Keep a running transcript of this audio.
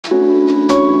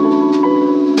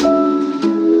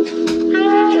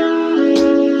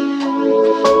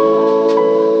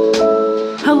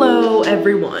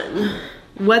everyone,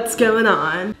 what's going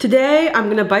on? Today I'm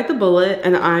gonna bite the bullet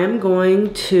and I'm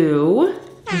going to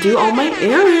do all my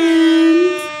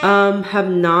errands.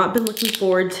 Have not been looking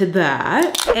forward to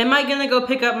that. Am I gonna go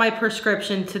pick up my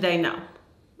prescription today? No,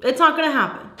 it's not gonna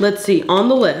happen. Let's see, on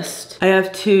the list, I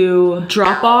have to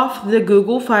drop off the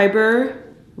Google Fiber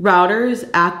routers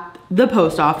at the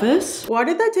post office. Why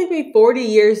did that take me 40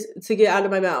 years to get out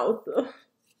of my mouth?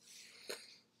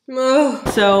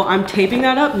 So I'm taping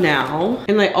that up now.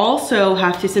 And I also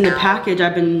have to send a package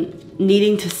I've been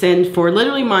needing to send for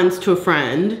literally months to a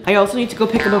friend. I also need to go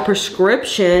pick up a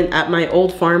prescription at my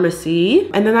old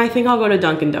pharmacy. And then I think I'll go to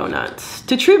Dunkin' Donuts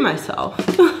to treat myself.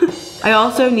 I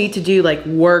also need to do like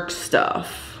work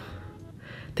stuff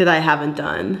that I haven't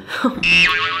done.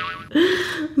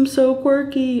 I'm so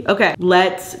quirky. Okay,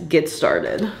 let's get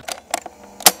started.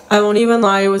 I won't even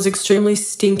lie, it was extremely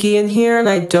stinky in here and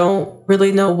I don't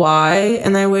really know why.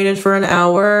 And I waited for an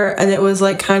hour and it was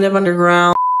like kind of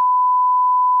underground.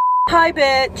 Hi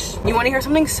bitch, you want to hear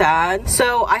something sad?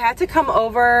 So I had to come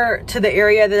over to the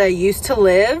area that I used to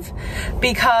live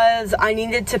because I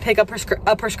needed to pick up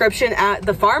a prescription at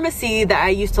the pharmacy that I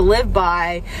used to live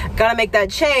by. Gotta make that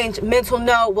change. Mental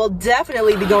note will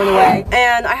definitely be going away.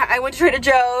 And I went to Trader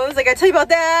Joe's. Like I tell you about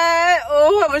that.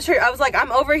 Oh, I was like,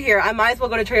 I'm over here. I might as well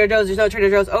go to Trader Joe's. There's no Trader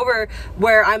Joe's over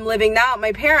where I'm living now,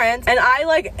 my parents. And I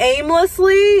like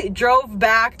aimlessly drove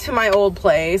back to my old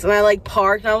place and I like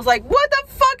parked and I was like, what the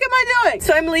fuck am I doing?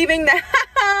 So I'm leaving now.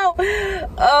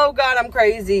 Oh God, I'm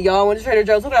crazy. Y'all went to Trader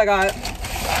Joe's. Look what I got.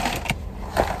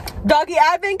 Doggy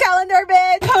advent calendar,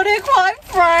 bitch. Put it quite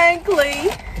frankly.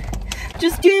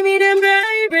 Just give me them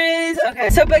babies. Okay,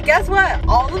 so but guess what?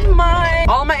 All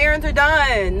my errands are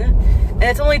done. And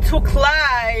it's only 2 o'clock.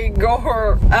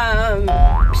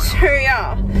 So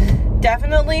yeah.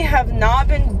 Definitely have not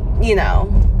been, you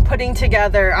know, putting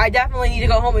together. I definitely need to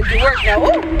go home and do work now.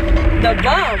 Ooh, the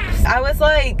bumps. I was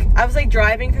like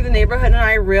driving through the neighborhood and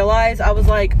I realized, I was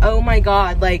like, oh my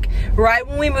God, like right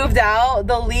when we moved out,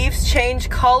 the leaves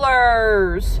changed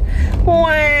colors. Wow,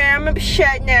 I'm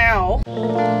upset now.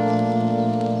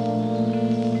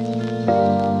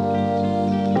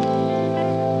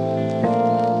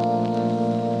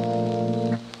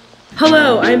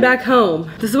 Hello, I'm back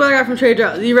home. This is what I got from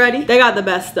Trader Joe's. You ready? They got the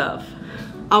best stuff.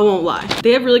 I won't lie.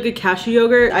 They have really good cashew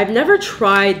yogurt. I've never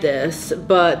tried this,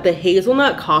 but the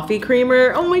hazelnut coffee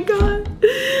creamer, oh my God.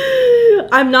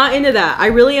 I'm not into that. I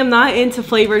really am not into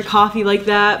flavored coffee like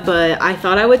that, but I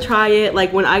thought I would try it.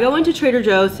 Like when I go into Trader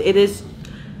Joe's,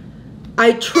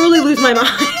 I truly lose my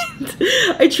mind.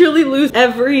 I truly lose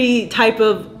every type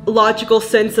of logical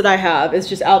sense that I have. It's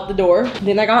just out the door.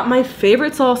 Then I got my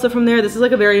favorite salsa from there. This is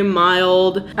like a very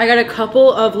mild. I got a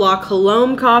couple of La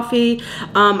Colombe coffee.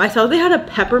 I saw they had a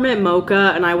peppermint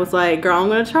mocha and I was like, girl, I'm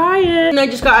gonna try it. And I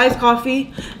just got iced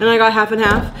coffee and I got half and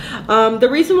half. The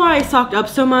reason why I stocked up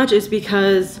so much is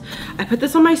because I put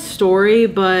this on my story,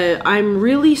 but I'm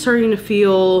really starting to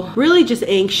feel really just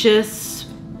anxious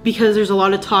because there's a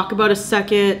lot of talk about a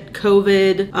second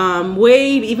COVID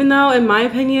wave, even though in my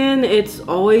opinion, it's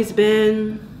always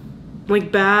been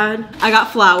like bad. I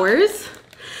got flowers.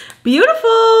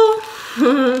 Beautiful.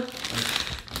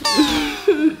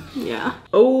 Yeah.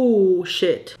 Oh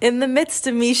shit. In the midst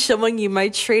of me showing you my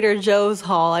Trader Joe's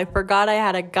haul, I forgot I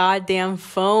had a goddamn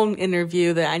phone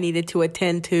interview that I needed to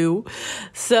attend to.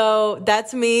 So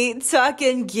that's me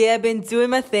talking gib and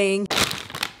doing my thing.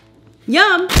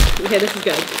 Yum. Okay, this is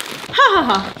good. Ha ha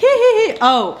ha. Hee hee hee.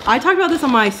 Oh, I talked about this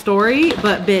on my story,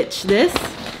 but bitch, this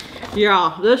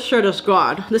shirt is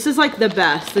God. This is like the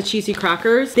best, the cheesy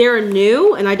crackers. They're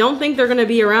new, and I don't think they're gonna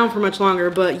be around for much longer,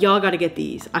 but y'all gotta get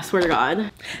these. I swear to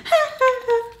God.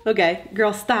 Okay,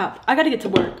 girl, stop. I gotta get to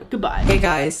work. Goodbye. Hey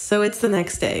guys, so it's the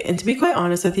next day, and to be quite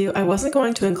honest with you, I wasn't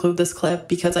going to include this clip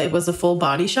because it was a full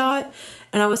body shot,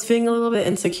 and I was feeling a little bit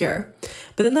insecure.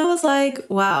 But then I was like,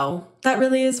 wow, that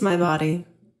really is my body.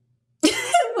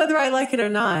 Whether I like it or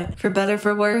not. For better,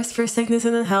 for worse, for sickness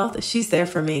and in health, she's there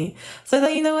for me. So I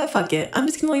thought, you know what, fuck it. I'm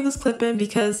just gonna leave this clip in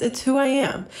because it's who I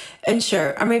am. And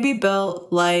sure, I may be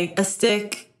built like a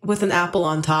stick with an apple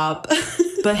on top.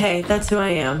 But hey, that's who I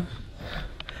am.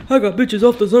 I got bitches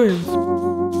off the sand.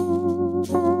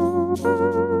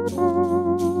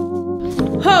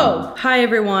 Ho! Hi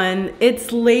everyone.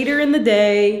 It's later in the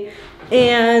day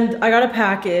and I got a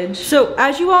package. So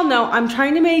as you all know, I'm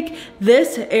trying to make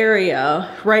this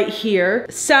area right here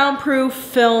soundproof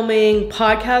filming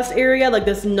podcast area, like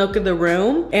this nook of the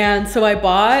room. And so I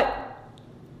bought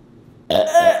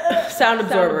sound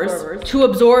absorbers to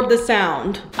absorb the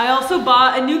sound. I also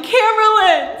bought a new camera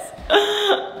lens.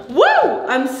 Woo!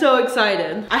 I'm so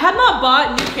excited. I have not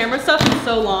bought new camera stuff in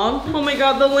so long. Oh my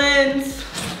God, the lens.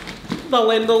 The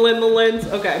lens.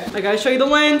 Okay, I gotta show you the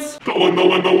lens. The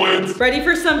lens. Ready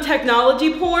for some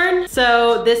technology porn?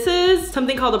 So this is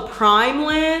something called a prime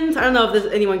lens. I don't know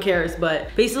if anyone cares,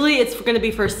 but basically it's gonna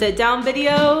be for sit down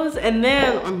videos. And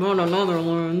then I'm on another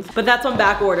lens, but that's on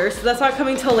back order. So that's not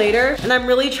coming till later. And I'm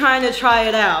really trying to try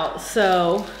it out,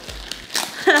 so.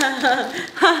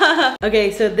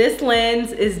 Okay, so this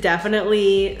lens is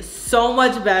definitely so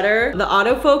much better. The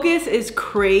autofocus is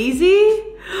crazy.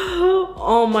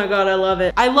 Oh my God, I love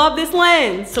it. I love this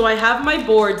lens. So I have my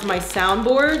boards, my sound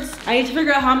boards. I need to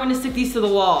figure out how I'm gonna stick these to the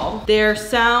wall. They're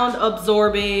sound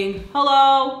absorbing.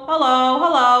 Hello, hello,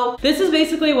 hello. This is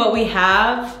basically what we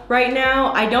have right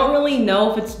now. I don't really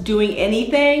know if it's doing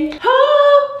anything.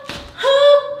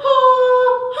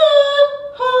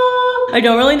 I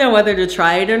don't really know whether to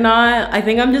try it or not. I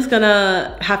think I'm just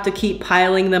gonna have to keep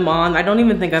piling them on. I don't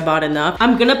even think I bought enough.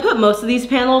 I'm gonna put most of these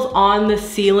panels on the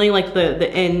ceiling, like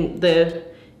the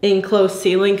enclosed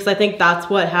ceiling, because I think that's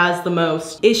what has the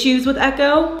most issues with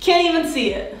echo. Can't even see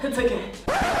it. It's okay.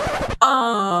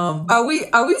 Are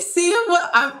we seeing what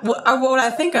I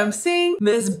think I'm seeing?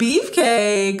 Miss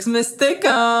Beefcakes, Miss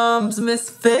Thickums, Miss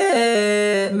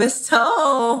Fit, Miss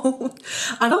Tone.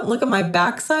 I don't look at my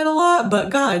backside a lot,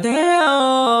 but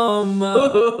goddamn.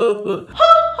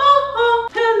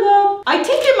 Hello. I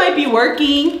think it might be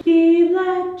working.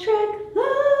 Electric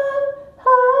love.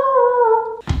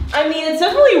 I mean, it's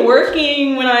definitely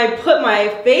working when I put my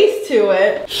face to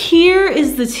it. Here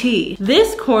is the tea.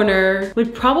 This corner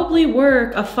would probably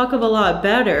work a fuck of a lot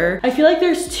better. I feel like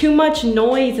there's too much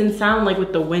noise and sound, like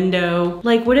with the window.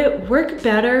 Like, would it work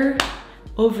better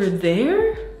over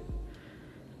there?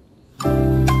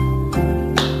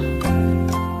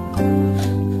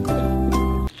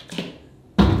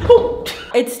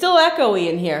 It's still echoey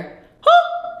in here.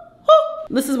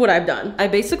 This is what I've done. I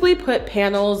basically put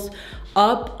panels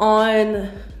up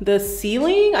on the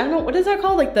ceiling. I don't know, what is that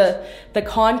called? Like the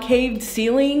concave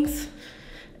ceilings.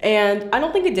 And I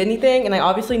don't think it did anything, and I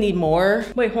obviously need more.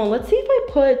 Wait, hold on, let's see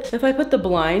if I put the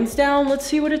blinds down, let's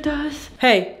see what it does.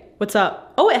 Hey, what's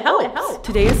up? Oh, it helps.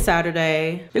 Today is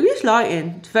Saturday. Look at this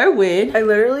lighting, it's very weird. I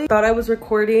literally thought I was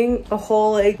recording a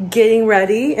whole like getting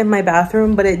ready in my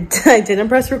bathroom, but I didn't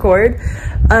press record.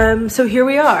 So here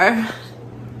we are.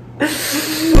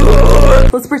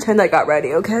 Let's pretend I got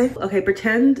ready, okay? Okay,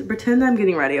 pretend I'm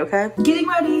getting ready, okay? Getting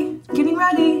ready, getting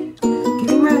ready,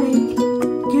 getting ready,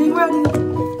 getting ready,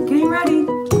 getting ready,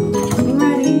 getting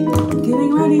ready, getting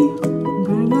ready,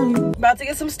 getting ready. About to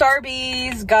get some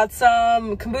Starbies, got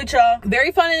some kombucha.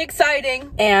 Very fun and exciting.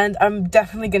 And I'm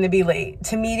definitely gonna be late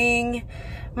to meeting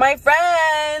my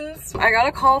friends. I got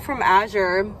a call from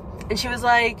Azure. And she was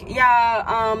like,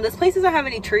 yeah, this place doesn't have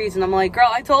any trees. And I'm like, girl,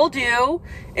 I told you,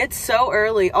 it's so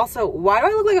early. Also, why do I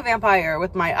look like a vampire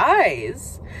with my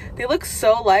eyes? They look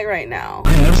so light right now.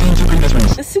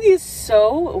 This city is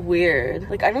so weird.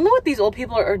 Like, I don't know what these old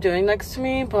people are doing next to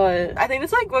me, but I think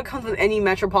it's like what comes with any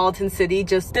metropolitan city,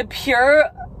 just the pure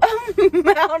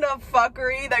amount of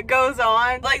fuckery that goes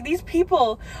on. Like, these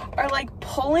people are like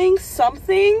pulling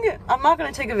something. I'm not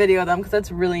gonna take a video of them because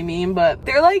that's really mean, but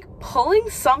they're like pulling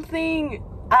something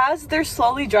as they're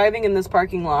slowly driving in this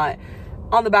parking lot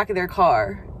on the back of their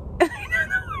car.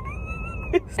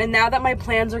 And now that my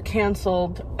plans are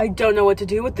canceled, I don't know what to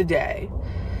do with the day.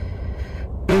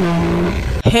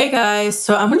 Hey guys,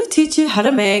 so I'm going to teach you how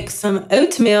to make some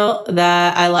oatmeal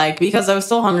that I like because I was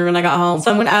so hungry when I got home. So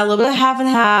I'm going to add a little bit of half and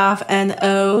half and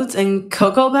oats and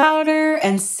cocoa powder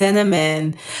and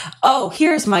cinnamon. Oh,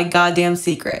 here's my goddamn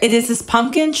secret. It is this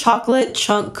pumpkin chocolate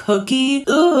chunk cookie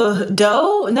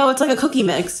dough. No, it's like a cookie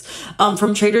mix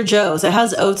from Trader Joe's. It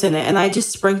has oats in it and I just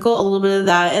sprinkle a little bit of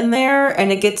that in there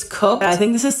and it gets cooked. I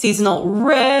think this is seasonal.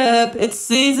 Rip, it's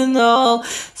seasonal.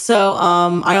 So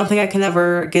I don't think I can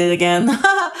ever get it again.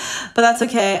 But that's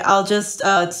okay. I'll just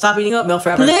stop eating oatmeal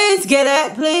forever. Please get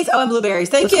it, please. Oh, and blueberries.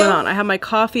 Thank you. What's going on? I have my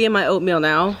coffee and my oatmeal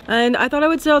now. And I thought I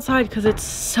would sit outside because it's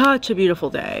such a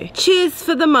beautiful day. Cheers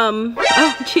for the mum.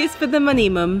 Oh, cheers for the money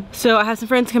mum. So I have some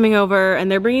friends coming over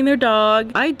and they're bringing their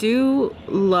dog. I do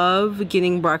love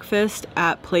getting breakfast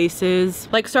at places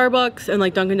like Starbucks and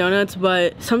like Dunkin' Donuts,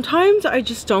 but sometimes I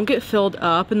just don't get filled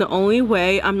up. And the only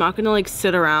way I'm not gonna like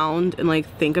sit around and like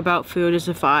think about food is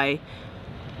if I,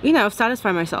 you know,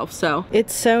 satisfy myself. So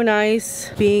it's so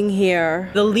nice being here.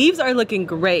 The leaves are looking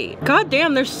great. God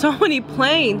damn, there's so many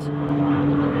planes.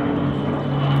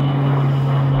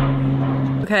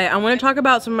 Okay, I want to talk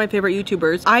about some of my favorite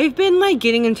YouTubers. I've been like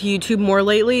getting into YouTube more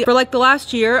lately. For like the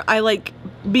last year, I like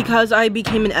because I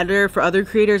became an editor for other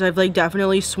creators, I've like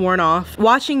definitely sworn off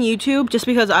watching YouTube just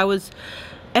because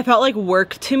it felt like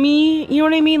work to me, you know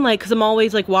what I mean? Like, cause I'm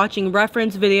always like watching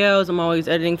reference videos, I'm always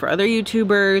editing for other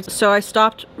YouTubers. So I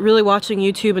stopped really watching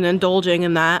YouTube and indulging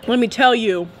in that. Let me tell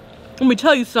you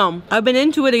some. I've been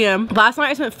into it again. Last night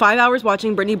I spent 5 hours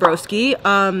watching Brittany Broski.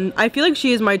 I feel like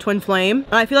she is my twin flame.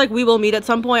 And I feel like we will meet at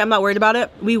some point. I'm not worried about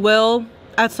it. We will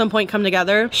at some point come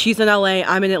together. She's in LA,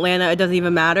 I'm in Atlanta, it doesn't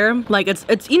even matter. Like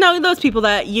it's you know, those people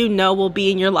that you know will be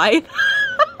in your life.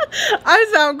 I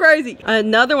sound crazy.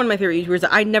 Another one of my favorite YouTubers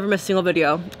that I never miss a single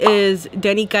video is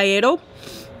Denny Cayeto.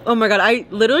 Oh my god, I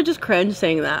literally just cringe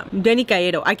saying that. Denny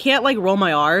Cayeto. I can't like roll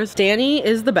my R's. Danny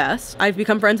is the best. I've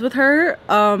become friends with her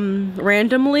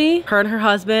randomly. Her and her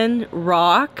husband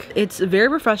rock. It's very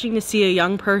refreshing to see a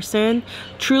young person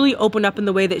truly open up in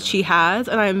the way that she has,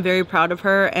 and I am very proud of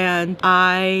her, and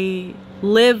I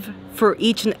live for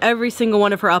each and every single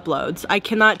one of her uploads. I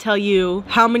cannot tell you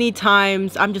how many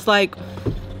times I'm just like,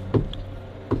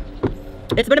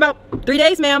 it's been about 3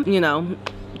 days, ma'am. You know,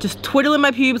 just twiddling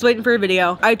my pubes waiting for a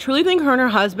video. I truly think her and her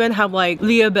husband have like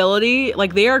the ability,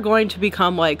 like they are going to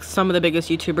become like some of the biggest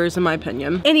YouTubers in my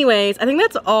opinion. Anyways, I think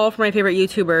that's all for my favorite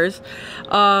YouTubers.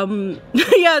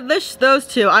 Yeah, those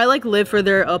two, I like live for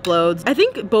their uploads. I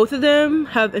think both of them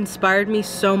have inspired me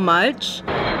so much.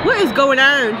 What is going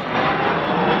on?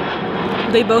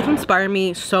 They both inspire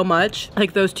me so much,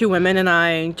 like those two women, and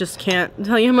I just can't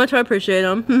tell you how much I appreciate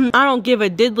them. I don't give a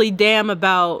diddly damn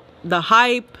about the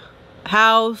hype,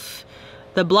 house,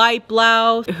 the blight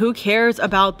blouse. Who cares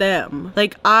about them?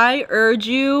 Like, I urge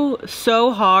you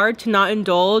so hard to not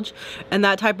indulge in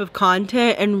that type of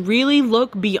content and really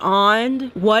look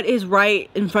beyond what is right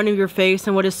in front of your face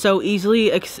and what is so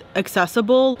easily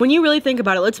accessible. When you really think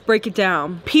about it, let's break it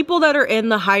down. People that are in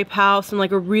the hype house and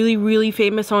like are really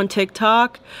famous on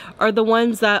TikTok are the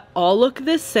ones that all look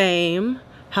the same,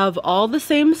 have all the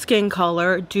same skin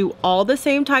color, do all the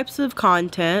same types of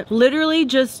content, literally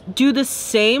just do the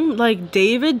same like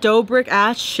David Dobrik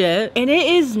ass shit, and it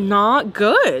is not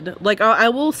good. Like, I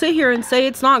will sit here and say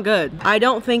it's not good. I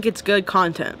don't think it's good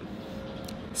content.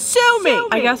 Sue me!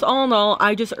 I guess all in all,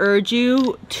 I just urge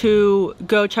you to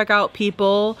go check out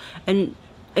people and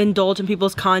indulge in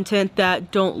people's content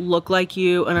that don't look like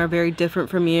you and are very different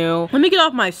from you. Let me get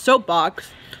off my soapbox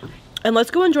and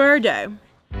let's go enjoy our day.